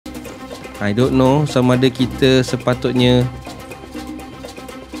I don't know sama ada kita sepatutnya.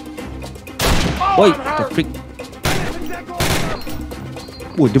 Oi, the freak.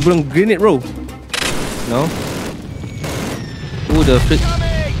 Oh, dia belum grenade bro. No. Oh, the freak.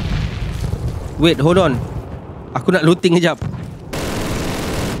 Wait, hold on. Aku nak looting kejap.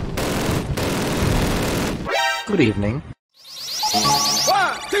 Good evening.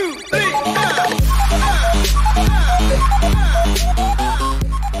 1, 2, 3,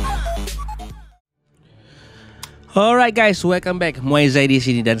 Alright guys, welcome back. Moanzai di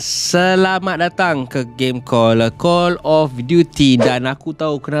sini dan selamat datang ke game Call of Duty. Dan aku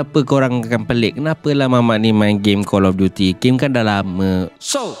tahu kenapa korang akan pelik. Kenapa lah Mamat ni main game Call of Duty? Game kan dah lama.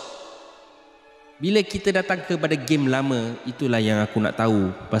 So, bila kita datang kepada game lama, itulah yang aku nak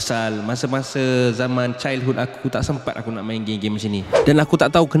tahu. Pasal masa-masa zaman childhood aku tak sempat aku nak main game-game macam ni. Dan aku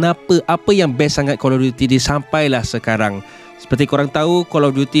tak tahu kenapa, apa yang best sangat Call of Duty ni sampailah sekarang. Seperti korang tahu, Call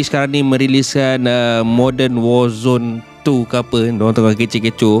of Duty sekarang ni meriliskan Modern Warzone 2 ke apa. Diorang tengah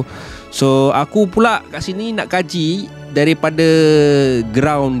kecoh-kecoh. So aku pula kat sini nak kaji daripada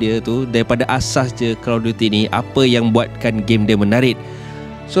ground dia tu, daripada asas je Call of Duty ni, apa yang buatkan game dia menarik.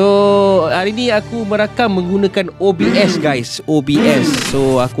 So hari ni aku merakam menggunakan OBS guys, OBS.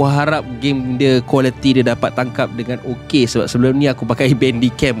 So aku harap game dia quality dia dapat tangkap dengan okey. Sebab sebelum ni aku pakai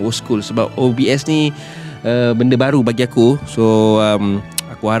Bandicam old school. Sebab OBS ni benda baru bagi aku. So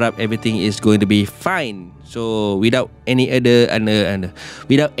aku harap everything is going to be fine. So without any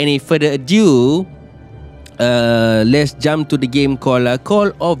further ado, let's jump to the game called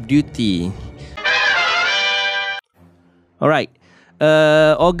Call of Duty. Alright.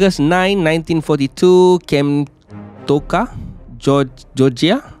 August 9, 1942, Kemtoka,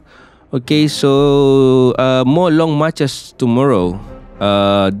 Georgia. Okay, so more long marches tomorrow.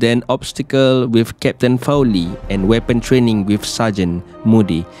 Then obstacle with Captain Fowley and weapon training with Sergeant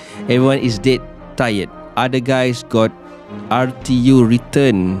Moody. Everyone is dead tired. Other guys got RTU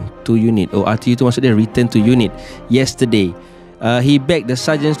return to unit. Oh, RTU tu maksudnya return to unit yesterday. He begged the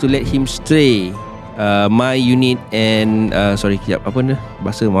sergeants to let him stay. My unit and sorry kejap, apa ni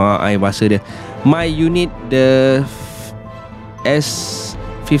bahasa dia. My unit, the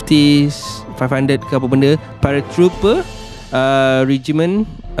S50 500 ke apa benda, paratrooper regiment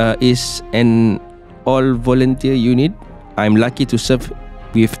is an all volunteer unit. I'm lucky to serve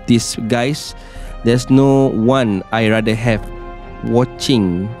with these guys. There's no one I rather have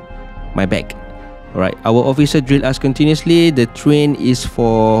watching my back. Alright, our officer drill us continuously. The train is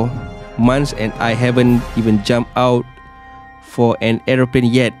for months and I haven't even jumped out for an aeroplane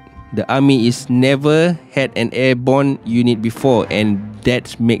yet. The army is never had an airborne unit before, and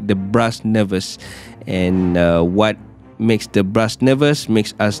that make the brass nervous. And what makes the brass nervous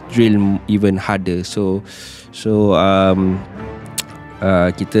makes us drill even harder. So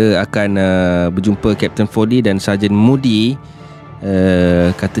kita akan berjumpa Captain Foley dan Sergeant Moody.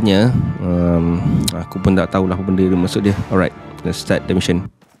 Katanya aku pun tak tahulah apa benda maksud dia. Alright, let's start the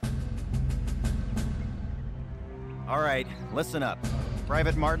mission. Alright, listen up.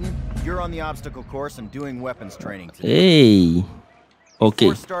 Private Martin, you're on the obstacle course and doing weapons training today. Hey.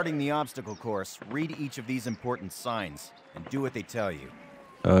 Okay. Before starting the obstacle course, read each of these important signs and do what they tell you.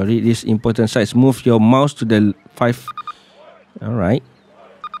 Read these important signs. Move your mouse to the 5. Alright.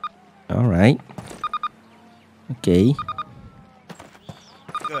 Alright. Okay.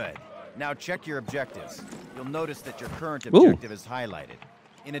 Good. Now check your objectives. You'll notice that your current objective is highlighted.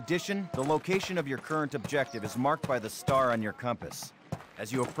 In addition, the location of your current objective is marked by the star on your compass. As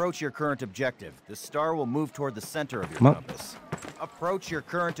you approach your current objective, the star will move toward the center of your compass. Approach your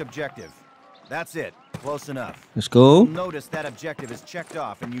current objective. That's it. Close enough. Let's go. You'll notice that objective is checked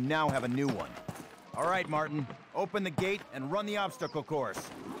off and you now have a new one. All right, Martin. Open the gate and run the obstacle course.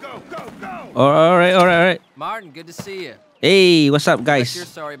 Go, go, go! Alright. Martin, good to see you. Hey, what's up guys? You're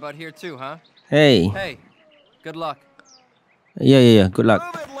sorry about here too, huh? Hey. Hey, good luck. Yeah. Good luck.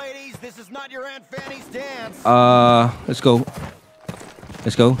 Move it, ladies. This is not your Aunt Fanny's dance. Let's go.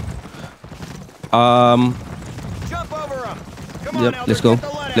 Jump over him. Come on, Yep, let's go.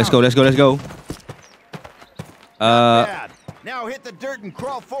 Let's go. Now hit the dirt and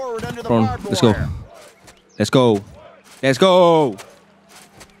crawl forward under the barbed wire. Let's go.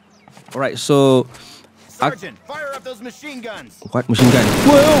 Alright, so Sergeant, fire up those machine guns. what machine gun?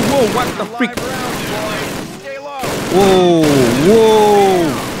 Whoa, what the freak? Stay low. Whoa.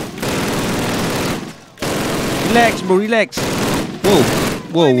 Relax, bro, relax. Whoa.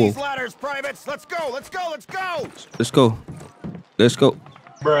 Climb these ladders, privates. Let's go.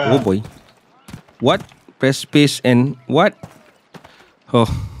 Oh boy. What? Press space and what? Oh.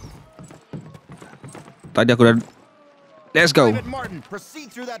 Tadi aku dah Let's go. Private Martin,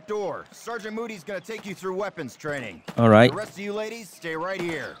 proceed through that door. Sergeant Moody's gonna take you through weapons training. Alright. The rest of you ladies, stay right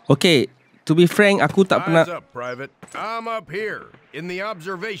here. Okay, to be frank, aku tak pernah. Eyes up, Private. I'm up here in the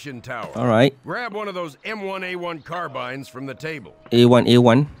observation tower. Alright. Grab one of those M1A1 carbines from the table. A1.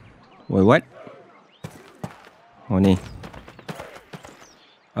 Wait, what? Oh ni.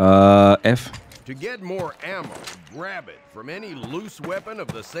 F. To get more ammo, grab it from any loose weapon of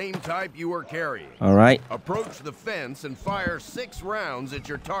the same type you are carrying. Alright. Approach the fence and fire 6 rounds at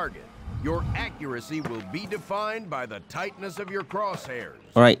your target. Your accuracy will be defined by the tightness of your crosshairs.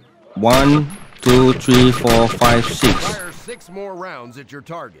 Alright. 1, 2, 3, 4, 5, 6. Fire 6 more rounds at your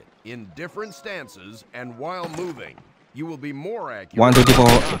target in different stances and while moving. You will be more accurate. 1, 2,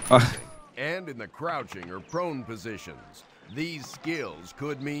 3, 4. And in the crouching or prone positions. These skills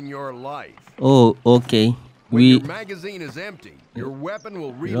could mean your life. Oh, okay. When your magazine is empty, your weapon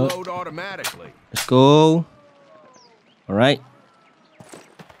will reload automatically. Let's go. Alright.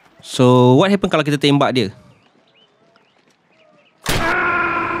 So, what happen kalau kita tembak dia?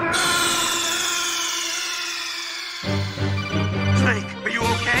 Snake, are you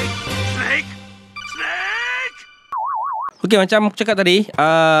okay? Snake? Snake! Okay, macam aku cakap tadi,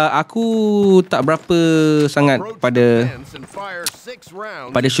 aku tak berapa sangat pada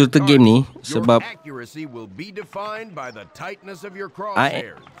shooter game ni sebab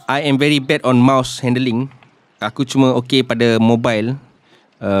I am very bad on mouse handling. Aku cuma okay pada mobile.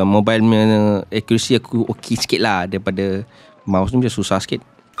 Mobile punya accuracy aku okay sikit lah daripada mouse ni macam susah sikit.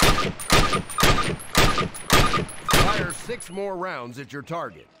 Fire 6 more rounds at your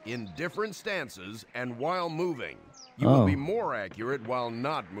target in different stances and while moving. You will be more accurate while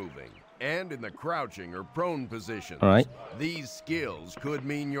not moving and in the crouching or prone positions. Alright. These skills could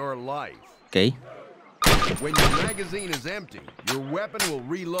mean your life. Okay. When your magazine is empty, your weapon will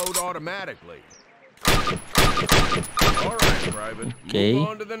reload automatically. Alright, Private. Okay. Move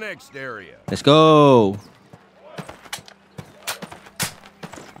on to the next area. Let's go.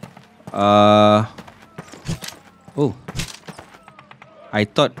 Oh. I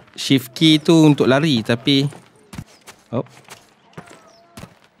thought shift key tu untuk lari tapi oh.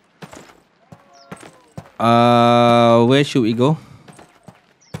 Where should we go?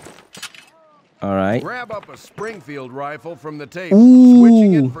 Alright. Grab up a Springfield rifle from the table,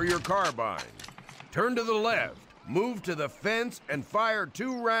 switching it for your carbine. Turn to the left, move to the fence, and fire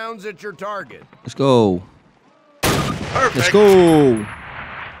 2 rounds at your target. Let's go. Perfect. Let's go.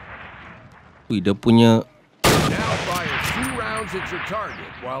 Wih, dia punya. Now fire 2 rounds at your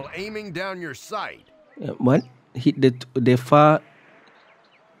target while aiming down your sight. What? Hit the far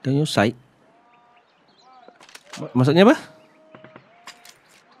down your sight. Maksudnya apa?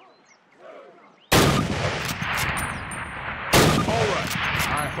 Alright,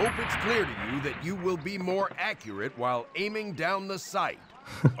 I hope it's clear to you that you will be more accurate while aiming down the sight.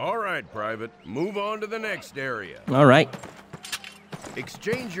 Alright, Private, move on to the next area. Alright.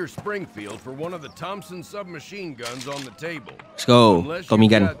 Exchange your Springfield for one of the Thompson submachine guns on the table. Let's go. Unless Tommy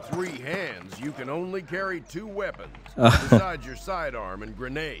you've gun. got 3 hands, you can only carry 2 weapons, besides your sidearm and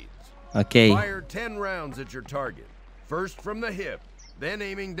grenades. Okay. Fire 10 rounds at your target. First from the hip, then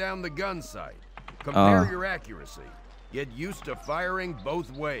aiming down the gun sight. Compare your accuracy. Get used to firing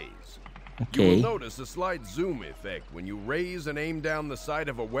both ways. You will Okay. notice a slight zoom effect when you raise and aim down the sight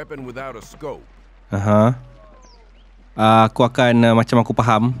of a weapon without a scope. Aku akan macam aku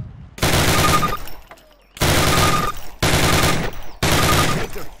faham.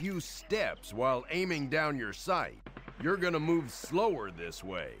 Take a few steps while aiming down your sight. You're gonna move slower this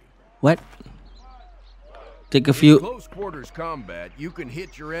way. What? Take a In few. close quarters combat, you can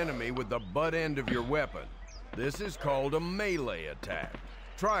hit your enemy with the butt end of your weapon. This is called a melee attack.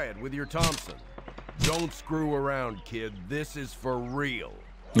 Try it with your Thompson. Don't screw around, kid. This is for real.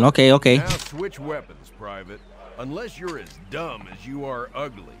 Okay, okay. Now switch weapons, Private. Unless you're as dumb as you are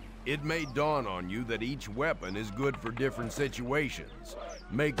ugly, it may dawn on you that each weapon is good for different situations.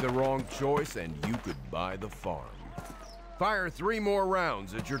 Make the wrong choice and you could buy the farm. Fire 3 more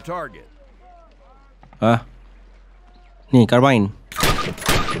rounds at your target. Ni carbine.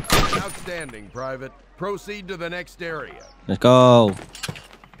 Outstanding, Private. Proceed to the next area. Let's go.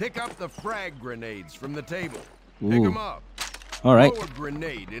 Pick up the frag grenades from the table. Pick Ooh. them up. Alright. Throw a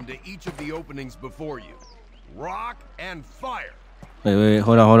grenade into each of the openings before you. Rock and fire. Wait,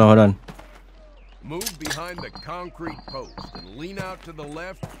 hold on. Move behind the concrete post and lean out to the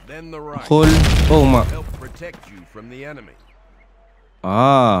left, then the right. Hold. Oh ma. Help protect you from the enemy.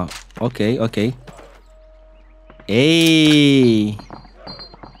 Okay. Hey.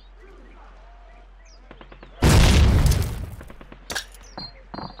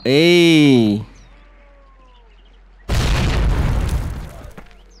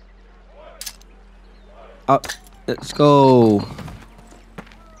 Up. Let's go.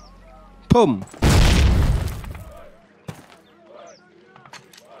 Boom.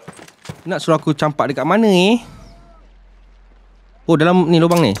 Nak suruh aku campak dekat mana ni? Oh, dalam ni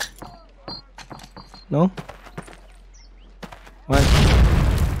lubang ni. No.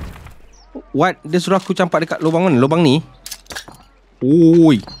 What? Dia suruh aku campak dekat lubang mana? Lubang ni?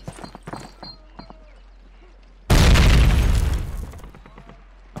 Oi.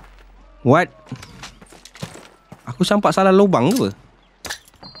 What? Aku campak salah lubang ke apa?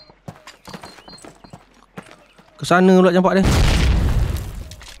 Ke sana pula campak dia.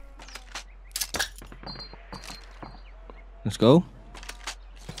 Let's go.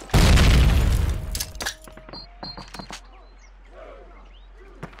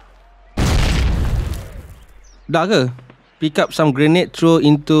 Dah ke? Pick up some grenade, throw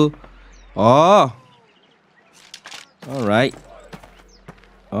into... Oh. Alright.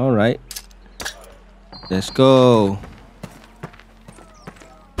 Alright. Let's go.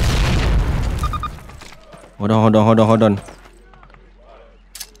 Hold on.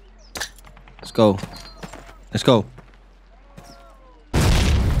 Let's go. Let's go.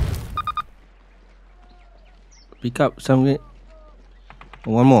 Pick up some...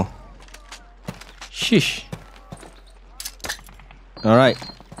 One more. Shish. Alright.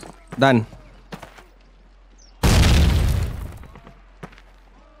 Done.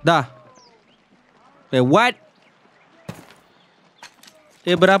 Dah. What?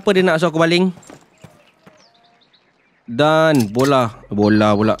 Berapa dia nak suruh aku baling? Done. Bola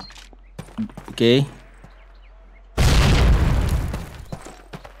pula. Okay.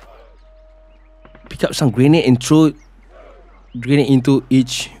 Pick up some grenade and throw grenade into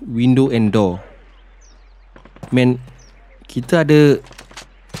each window and door. Man, kita ada...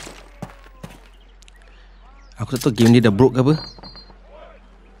 Aku tak tahu game ni dah broke ke apa.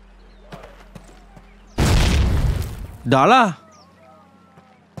 Dah lah.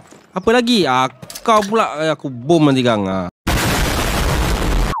 Apa lagi? Kau pula aku bom nanti gang.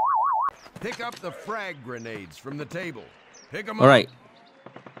 Pick up the frag grenades from the table. Pick them up. Alright.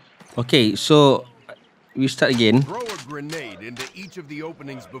 Okay, so we start again. Throw a grenade into each of the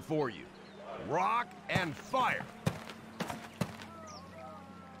openings before you. Rock and fire.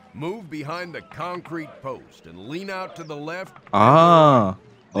 Move behind the concrete post and lean out to the left.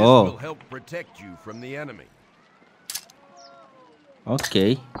 This will help protect you from the enemy.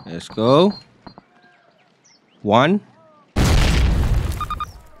 Okay, let's go. One.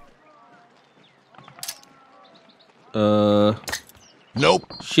 Nope.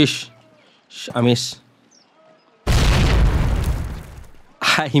 Shish. I miss.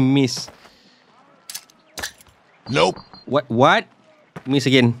 I miss. Nope. What? Miss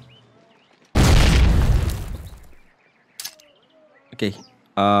again. Okay.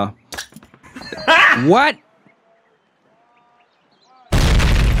 What?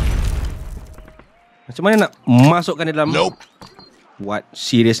 Macam mana nak masukkan dia dalam? Nope. What?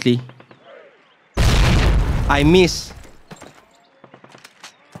 Seriously? I miss.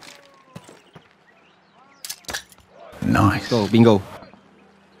 Nice. So, bingo.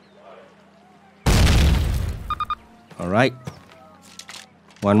 Alright.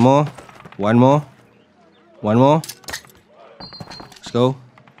 One more. Let's go.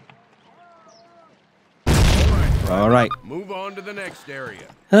 Alright. Move on to the next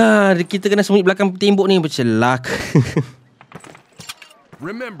area. Kita kena sembunyi belakang tembok ni bercelak.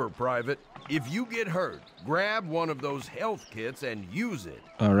 Remember, Private, if you get hurt, grab one of those health kits and use it.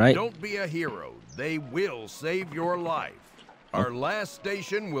 Alright. Don't be a hero. They will save your life. Our last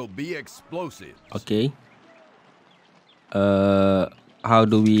station will be explosives. Okay. How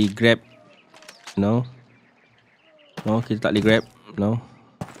do we grab? No, kita tak boleh grab. No.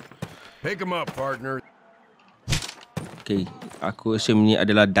 Pick them up, partner. Okay, aku assume ni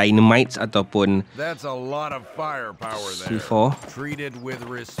adalah dynamites ataupun That's a lot of firepower there. C4. Treat it with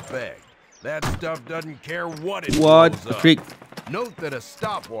respect. That stuff doesn't care what it What blows the up. freak? Note that a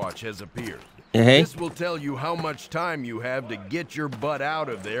stopwatch has appeared. Hey. This will tell you how much time you have to get your butt out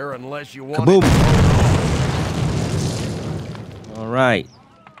of there unless you want Kaboom. it. Alright.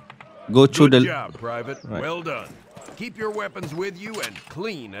 Go through Good the... job, Private. Right. Well done. Keep your weapons with you and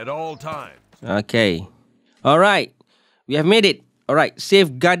clean at all times. Okay. Alright. We have made it. Alright.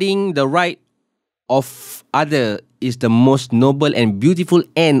 Safeguarding the right of other is the most noble and beautiful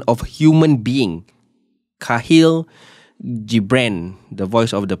end of human being. Khalil Gibran, the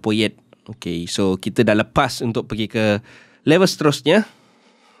voice of the poet. Okay, so kita dah lepas untuk pergi ke level seterusnya.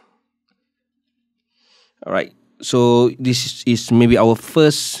 Alright, so this is maybe our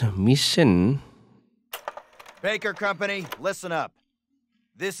first mission. Baker Company, listen up.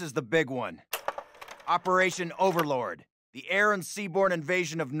 This is the big one. Operation Overlord, the air and seaborne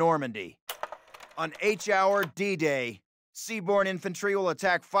invasion of Normandy. On H-Hour D-Day, seaborne infantry will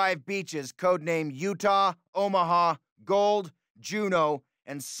attack 5 beaches codenamed Utah, Omaha, Gold, Juno,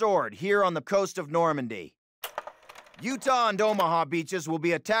 and Sword here on the coast of Normandy. Utah and Omaha beaches will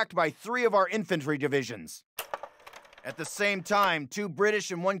be attacked by 3 of our infantry divisions. At the same time, 2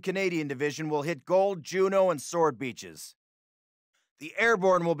 British and 1 Canadian division will hit Gold, Juno, and Sword beaches. The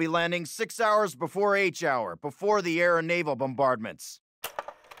airborne will be landing 6 hours before H-Hour, before the air and naval bombardments.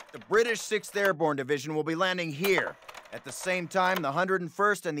 The British 6th Airborne Division will be landing here. At the same time, the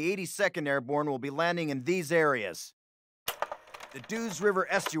 101st and the 82nd Airborne will be landing in these areas. The Dews River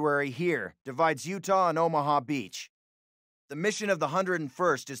Estuary here divides Utah and Omaha Beach. The mission of the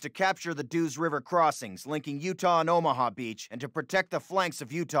 101st is to capture the Dews River crossings linking Utah and Omaha Beach and to protect the flanks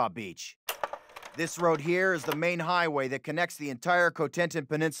of Utah Beach. This road here is the main highway that connects the entire Cotentin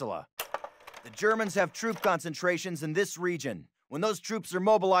Peninsula. The Germans have troop concentrations in this region. When those troops are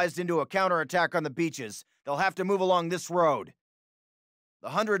mobilized into a counterattack on the beaches, they'll have to move along this road.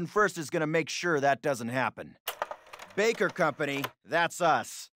 The 101st is going to make sure that doesn't happen. Baker Company, that's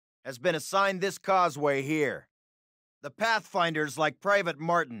us, has been assigned this causeway here. The Pathfinders, like Private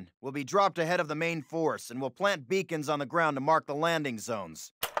Martin, will be dropped ahead of the main force and will plant beacons on the ground to mark the landing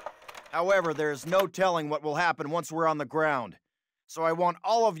zones. However, there is no telling what will happen once we're on the ground. So I want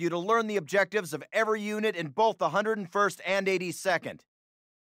all of you to learn the objectives of every unit in both the 101st and 82nd.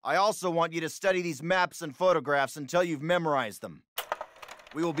 I also want you to study these maps and photographs until you've memorized them.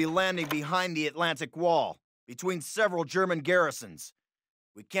 We will be landing behind the Atlantic Wall, between several German garrisons.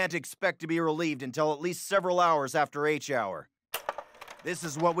 We can't expect to be relieved until at least several hours after H-Hour. This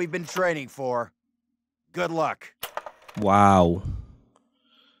is what we've been training for. Good luck. Wow.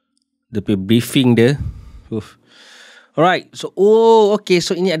 The briefing dia. Alright, so okay,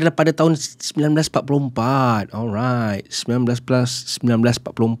 so ini adalah pada tahun 1944. Alright,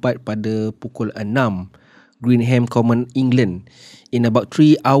 1944 pada pukul 6 Greenham Common, England. In about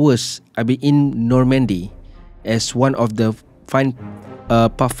 3 hours, I'll be in Normandy as one of the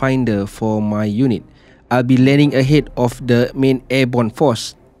Pathfinder for my unit. I'll be landing ahead of the main airborne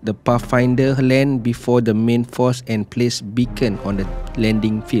force. The Pathfinder land before the main force and place beacon on the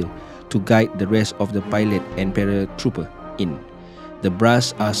landing field to guide the rest of the pilot and paratrooper in. The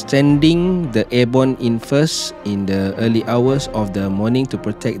brass are sending the airborne in first in the early hours of the morning to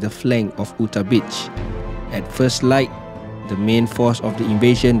protect the flank of Utah Beach. At first light, the main force of the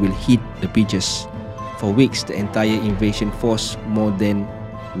invasion will hit the beaches. For weeks, the entire invasion force, more than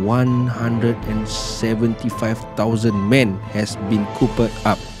 175,000 men, has been cooped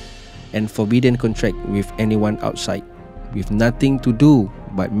up and forbidden contact with anyone outside. With nothing to do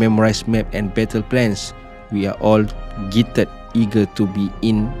but memorize map and battle plans, we are all gitted, eager to be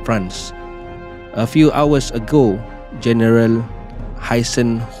in France. A few hours ago, General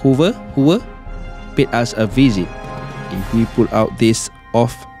Eisenhower paid us a visit. If we pull out this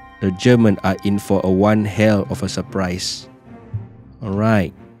off, the Germans are in for a one hell of a surprise.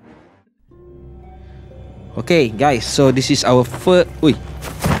 Alright. Okay, guys, so this is our first.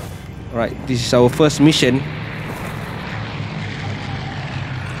 Alright, this is our first mission.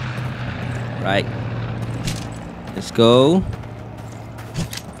 Right. Let's go.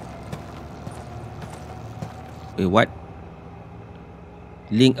 Wait, what?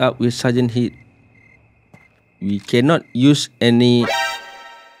 Link up with Sergeant Heat. We cannot use any.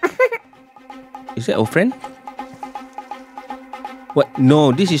 Is that our friend? What?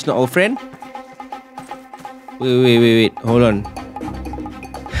 No, this is not our friend. Wait. Hold on.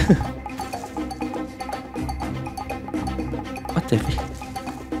 What the fuck?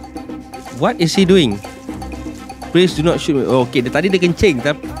 What is he doing? Please do not shoot me. Oh, okay, tadi dia kencing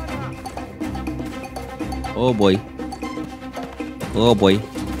tapi. Oh boy.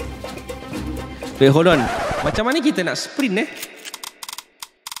 Wait, hold on. Macam mana kita nak sprint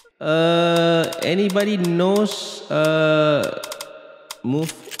anybody knows move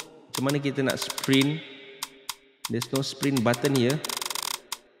macam mana kita nak sprint? There's no sprint button here.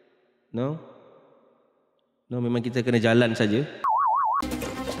 No, memang kita kena jalan saja.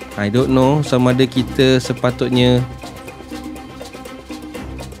 I don't know sama ada kita sepatutnya.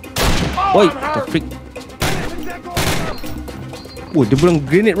 Oi, the freak. Oh, dia belum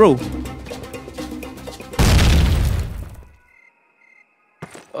grenade, bro.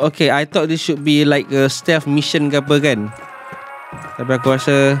 Okay, I thought this should be like a stealth mission ke apa kan. Tapi aku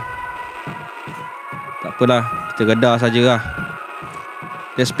rasa tak apalah, kita redar sajalah.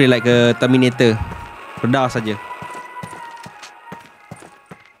 Let's play like a Terminator. Redar saja.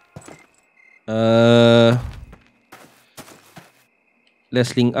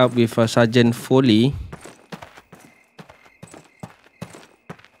 let's link up with Sergeant Foley.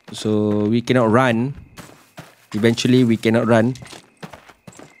 So we cannot run. Eventually we cannot run.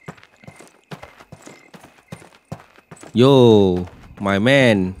 Yo, my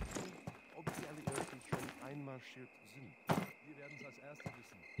man.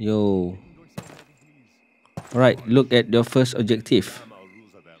 Yo. Alright, look at your first objective.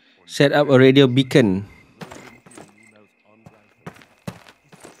 Set up a radio beacon.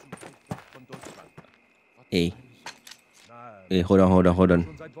 Hey, hold on.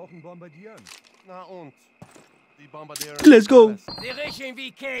 Let's go.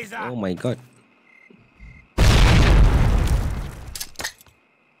 Oh my god.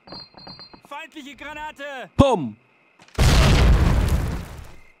 Feindliche Granate! Boom.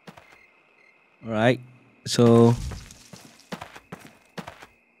 Alright, so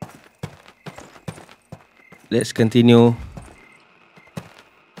let's continue.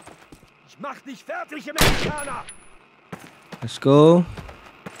 Ich mach dich fertig, Amerikaner! Let's go.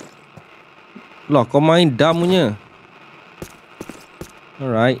 Lah, kau main dumb punya.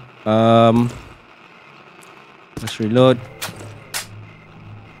 Alright, let's reload.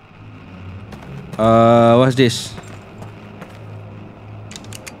 What's this?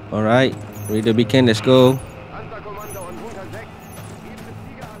 Alright, radio beacon, let's go.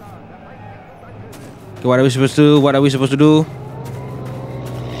 Okay, what are we supposed to do?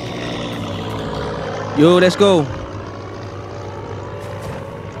 Yo, let's go.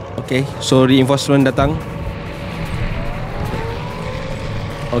 Okay, so reinforcement datang.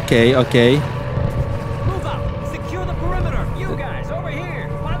 Okay. Move out! Secure the perimeter! You guys, over here!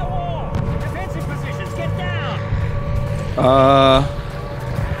 By the wall! Defensive positions, get down!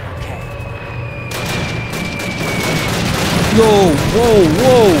 Yo,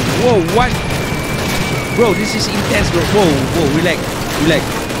 whoa, what? Bro, this is intense, bro. Whoa, relax.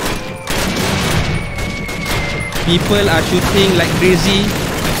 People are shooting like crazy.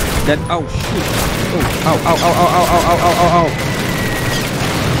 That, oh, shoot. Oh, ow.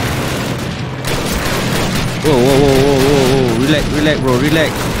 Whoa. Relax, bro,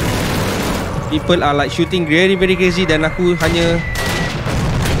 relax. People are like shooting very crazy dan aku hanya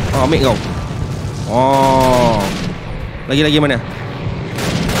ambil kau. Oh. Lagi mana?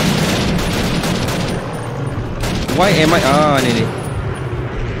 Why am I ni.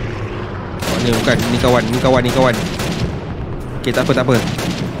 Oh, ni bukan, ni kawan. Okay, tak apa.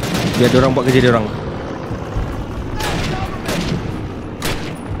 Biar diorang buat kerja diorang.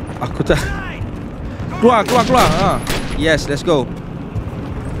 Aku tak. Keluar. Yes, let's go.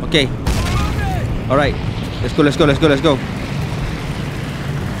 Okay. Alright. Let's go.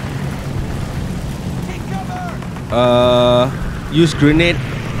 Use grenade.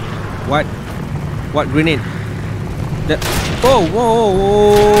 What grenade? Oh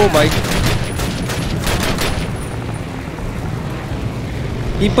my.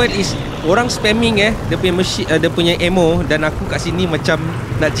 People is orang spamming dia punya machine, dia punya ammo dan aku kat sini macam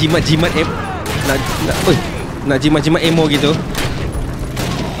nak jimat nak jimat ammo gitu.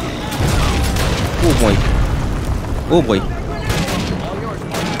 Oh boy.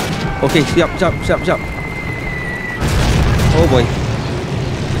 Okay, siap. Oh boy.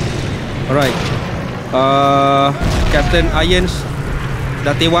 Alright. Captain Irons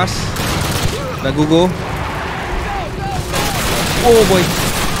dah tewas. Dah gugur. Oh boy.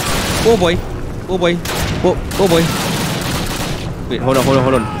 Wait, hold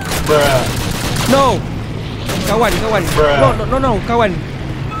on. No. Kawan. No, kawan.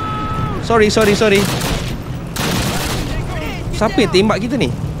 Sorry. Siapa yang tembak kita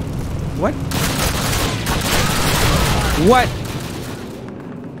ni? What?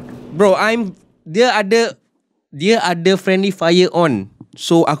 Bro, dia ada friendly fire on.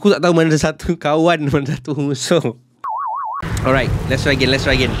 So aku tak tahu mana satu kawan, mana satu musuh. Alright, let's try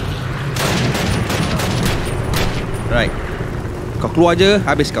again. Alright. Kau keluar je,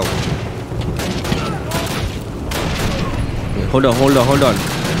 habis kau. Hold on. Hold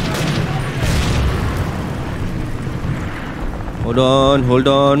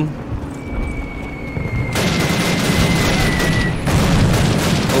on.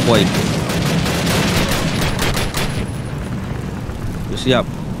 Oh boy. Siap.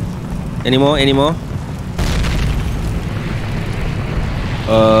 Any more?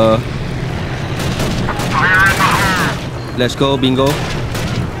 Let's go, bingo.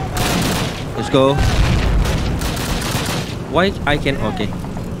 Let's go. Why I can? Okay.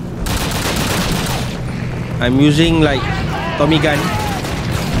 I'm using like Tommy gun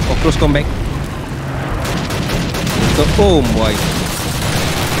for close combat. Let's go. Oh boy.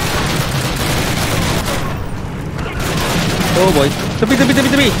 Oh boy. Tepi.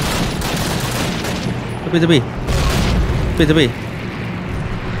 Tepi.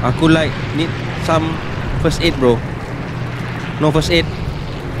 Aku like need some first aid bro. No first aid.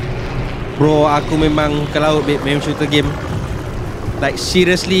 Bro, aku memang ke laut memang shooter game. Like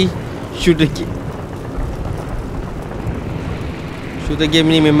seriously shooter game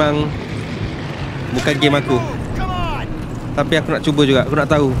ni memang bukan game aku. Tapi aku nak cuba juga. Aku nak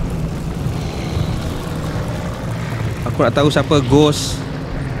tahu. Aku nak tahu siapa ghost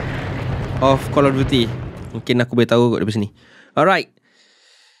of Call of Duty. Mungkin aku boleh tahu kot dari sini. Alright.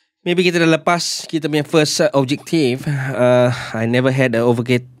 Maybe kita dah lepas kita punya first objective. I never had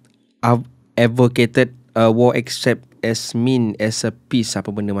advocated a war except as mean as a peace.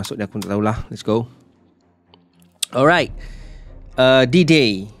 Apa benda maksudnya aku tak tahulah. Let's go. Alright.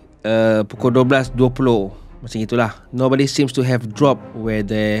 D-Day. Pukul 12.20. Macam itulah. Nobody seems to have dropped where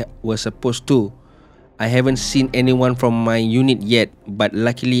they were supposed to. I haven't seen anyone from my unit yet, but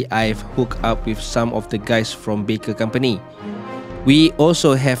luckily I've hooked up with some of the guys from Baker Company. We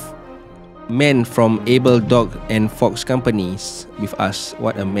also have men from Able Dog and Fox companies with us.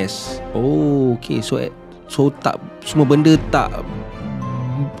 What a mess. Oh, okay. So tak semua benda tak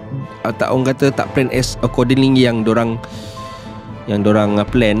orang kata tak plan as accordingly yang dorang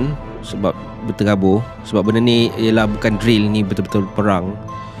plan, sebab berterabur. Sebab benda ni ialah bukan drill, ni betul-betul perang.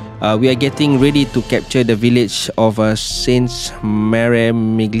 We are getting ready to capture the village of Saint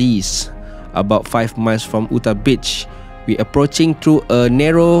Mary-Miglis, about 5 miles from Utah Beach. We approaching through a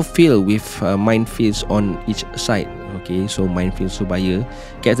narrow field with minefields on each side. Okay, so minefields, so bahaya.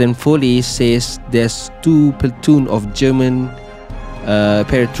 Captain Foley says there's 2 platoon of German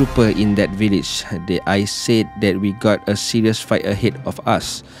paratrooper in that village. I said that we got a serious fight ahead of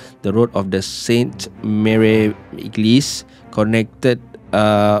us. The road of the Saint Mary-Miglis connected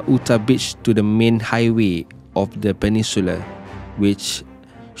Utah Beach to the main highway of the peninsula, which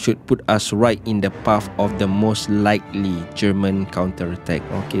should put us right in the path of the most likely German counterattack.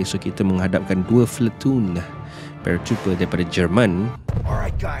 Okay, so kita menghadapkan 2 platoon paratrooper daripada Jerman.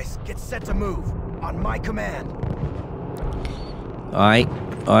 Alright guys, get set to move on my command. Alright.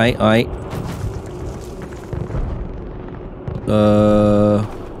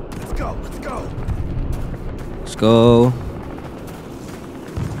 Let's go.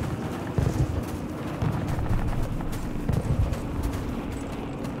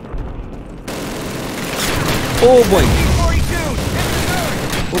 Oh boy.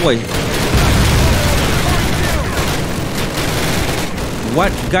 What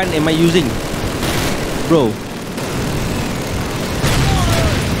gun am I using, bro?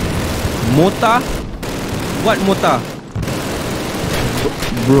 Mortar? What mortar?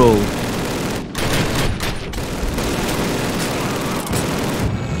 Bro.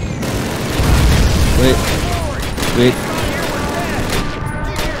 Wait.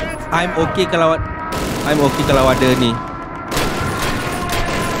 I'm okay kalau ada ni.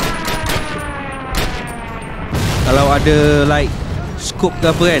 Kalau ada like scope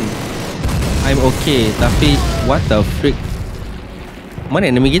ke apa kan, I'm okay. Tapi what the freak? Mana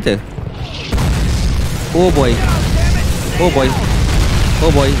enemy kita? Oh boy. Okay.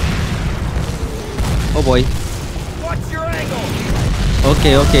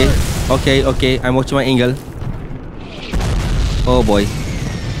 I'm watching my angle. Oh boy.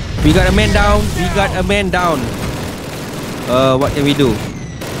 We got a man down. What can we do?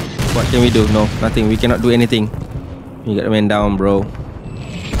 No, nothing. We cannot do anything. We got a man down, bro.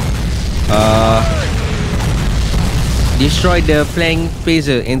 Destroy the flank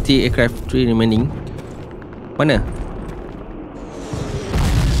phaser anti-aircraft 3 remaining. Mana?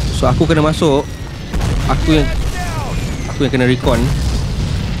 So aku kena masuk. Aku yang kena recon.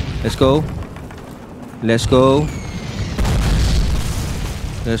 Let's go. Good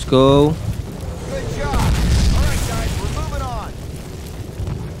job. Alright guys, we're moving on.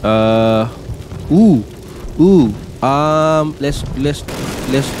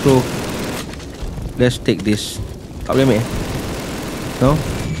 Let's take this. Tak boleh ambil no?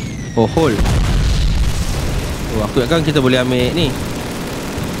 Oh, hold. Oh, aku ingatkan kita boleh ambil ni.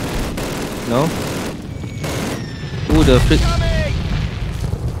 No? Oh, the freak.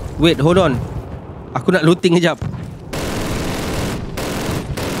 Wait, hold on. Aku nak looting kejap.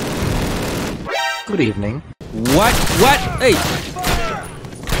 Good evening. What? Hey.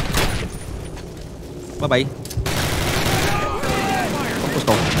 Bye-bye. Mampus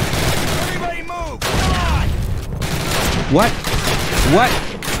kau. What?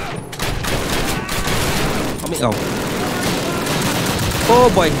 Ambil kau. Oh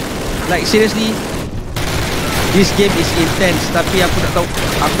boy. Like seriously, this game is intense. Tapi aku tak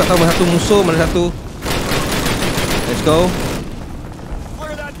tahu mana satu musuh, mana satu. Let's go.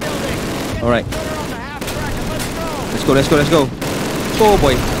 Clear that building. Get Alright. the gunner on the half track and let's go. Let's go, let's go, let's go. Oh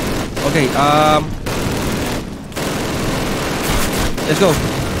boy. Okay, let's go.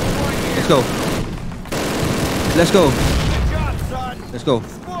 Let's go. Let's go. Good job, son. Let's go.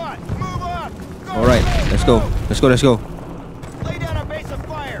 Squad, move up. Go, Alright, go, let's go. Let's go, let's go. Lay down a base of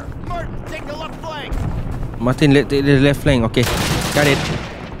fire. Martin, take the left flank. Martin, take the left flank. Okay. Got it.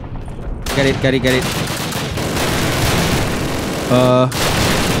 Got it, got it, got it.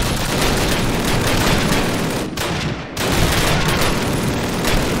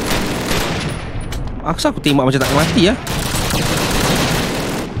 Aku tembak macam tak mati ya.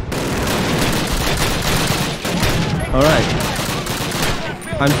 Alright.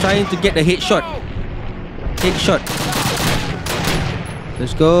 I'm trying to get the headshot. Headshot.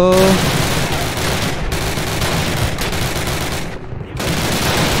 Let's go.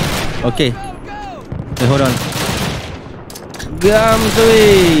 Okay. Hey, hold on. Gams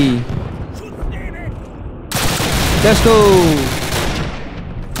away. Let's go.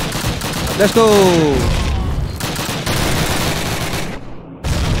 Let's go.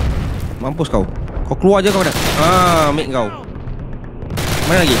 Mampus kau. Kau keluar je kau dah. Mate kau.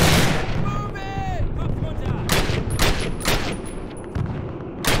 Mana lagi?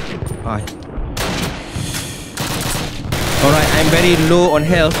 Ai. Alright, I'm very low on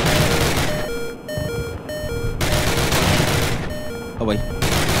health. Oh boy.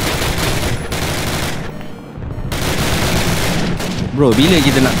 Bro, bila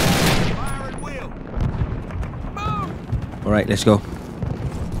kita nak? Alright, let's go.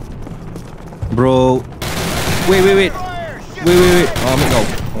 Bro. Wait. Wait. Oh, mate kau.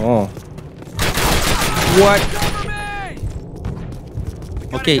 Oh. What?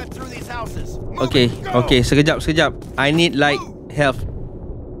 Okay. Okay, sekejap. I need like health.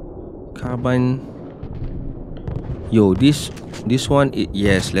 Carbine. Yo, this one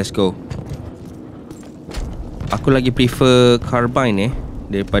yes, let's go. Aku lagi prefer carbine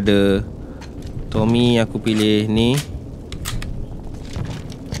daripada Tommy. Aku pilih ni.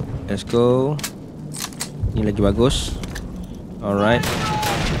 Let's go. Ni lagi bagus. Alright.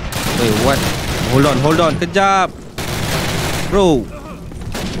 Wait, what? Hold on, kejap. Bro,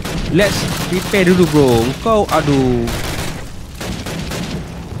 let's prepare dulu bro. Kau aduh.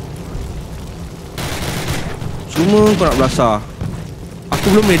 Cuma kau nak belasah. Aku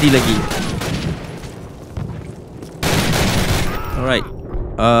belum ready lagi. Alright.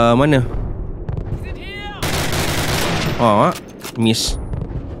 Mana? Miss.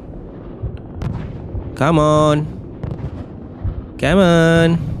 Come on.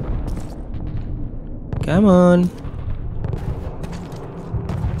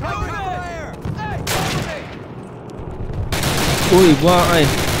 Ui, buat ai.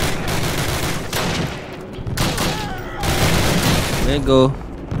 There you go.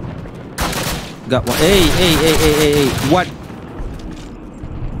 Got one. Hey. What?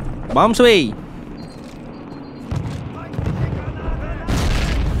 Bombs away.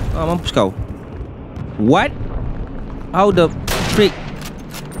 Mampus kau. What? How the freak?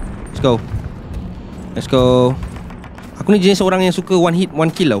 Let's go. Aku ni jenis orang yang suka one hit,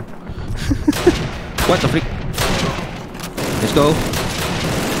 one kill tau. What the freak? Let's go.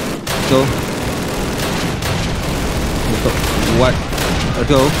 What? Let's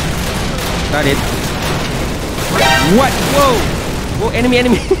go. Got it. What? Whoa. Oh, enemy.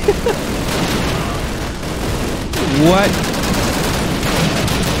 What?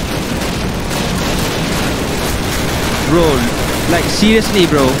 Bro, like seriously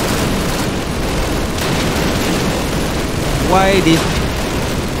bro. Why this?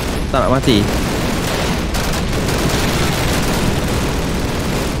 Tak nak mati.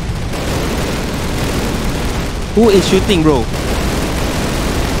 Who is shooting bro?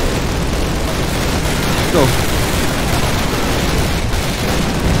 Go.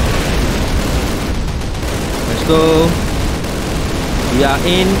 Let's go. We are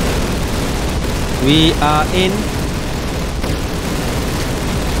in.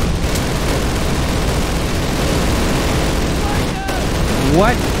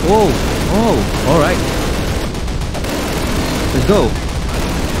 What? Oh, alright. Let's go.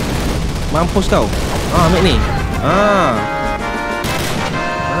 Mampus kau. Ambil ni.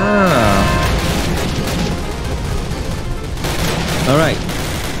 Alright.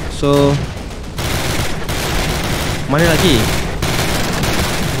 So mana lagi?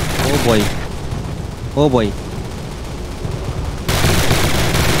 Oh boy.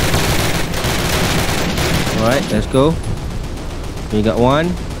 Alright, let's go. We got one.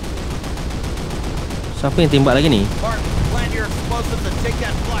 Siapa yang tembak lagi ni? Martin, plant your explosives and take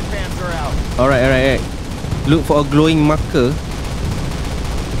that flak panzer out. Alright. Look for a glowing marker.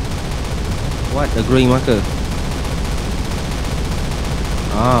 What? A glowing marker?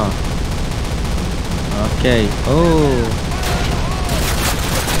 Ah. Okay. Oh.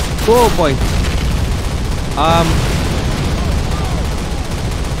 Oh boy.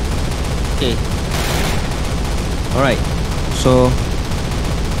 Okay. Alright. So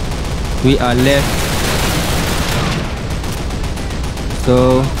we are left.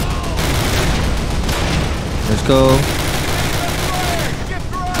 So let's go.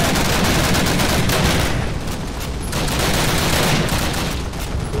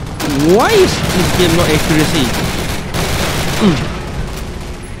 Why is this game not accuracy?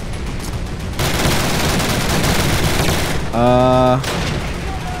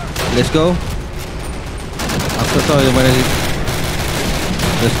 Let's go. Aku tahu yang mana.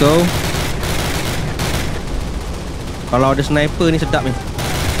 Let's go. Kalau ada sniper ni sedap ni.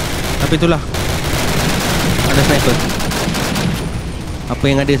 Tapi itulah, ada sniper. Apa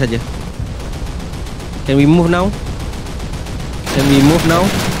yang ada saja. Can we move now? Can we move now?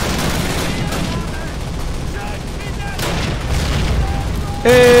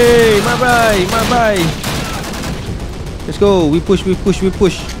 Hey, my bye. Let's go. We push. We push.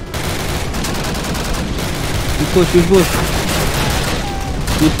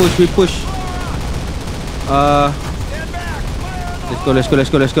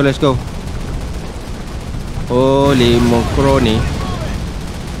 Let's go. Holy macaroni.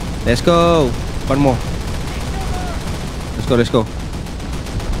 Let's go. One more. Let's go.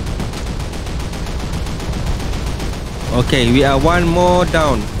 Okay, we are one more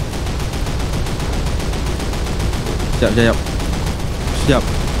down. Siap.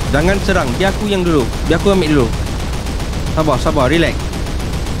 Jangan serang. Biar aku yang dulu. Biar aku ambil dulu. Sabar. Relax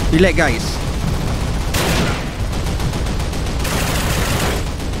guys.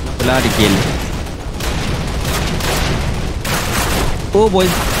 Apalah dia kill. Oh boy.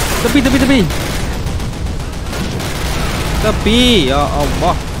 Tepi. Ya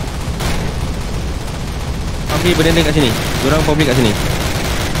Allah. Ambil benda kat sini. Diorang probably kat sini.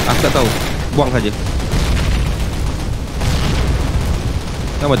 Aku tak tahu. Buang saja.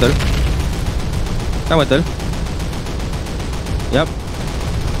 Kan betul? Yup.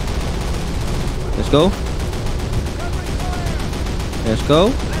 Let's go.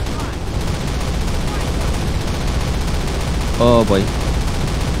 Oh boy.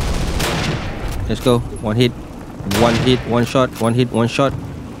 Let's go. One hit, one shot. Let's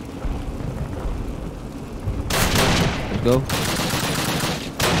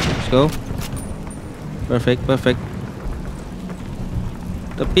go. Perfect.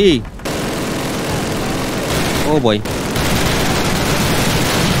 Tepi. Oh boy.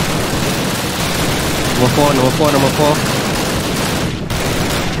 Number four.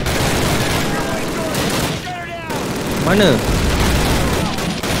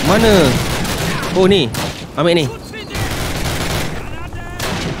 Mana? Oh ni. Ambil ni.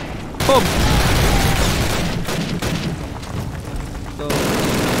 Hop.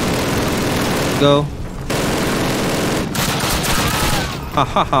 Go.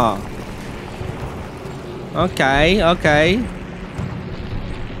 Ha. Okay.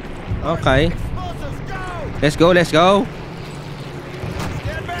 Let's go.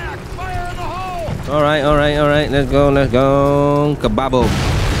 Alright. Let's go. Kebabo.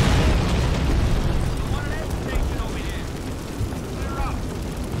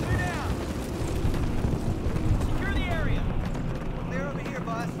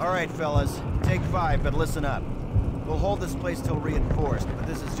 Alright, fellas. Take 5, but listen up. We'll hold this place till reinforced, but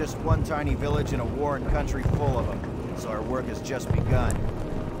this is just one tiny village in a warring country full of them, so our work has just begun.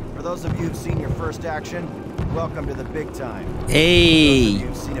 For those of you who've seen your first action, welcome to the big time. Hey! For those of you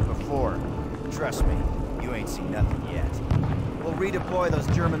who've seen it before, trust me, you ain't seen nothing yet. We'll redeploy those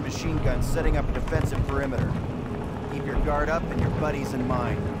German machine guns, setting up a defensive perimeter. Keep your guard up and your buddies in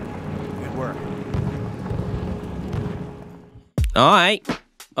mind. Good work. Alright.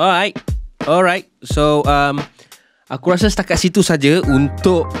 So, aku rasa setakat situ saja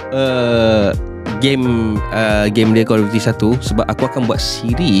untuk game dia Call of Duty 1. Sebab aku akan buat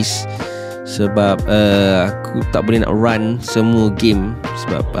series. Sebab aku tak boleh nak run semua game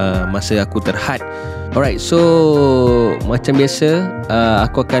sebab masa aku terhad. Alright, so macam biasa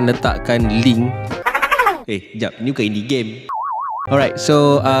aku akan letakkan link. Sekejap, ni bukan indie game. Alright,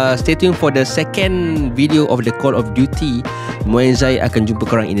 so stay tuned for the second video of the Call of Duty. Moanzai akan jumpa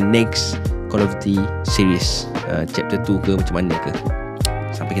korang in the next Call of Duty series, chapter 2 ke macam mana ke.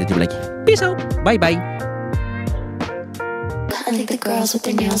 Sampai kita jumpa lagi. Peace out. Bye bye. I think the girls with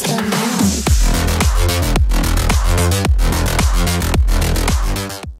their nails done now.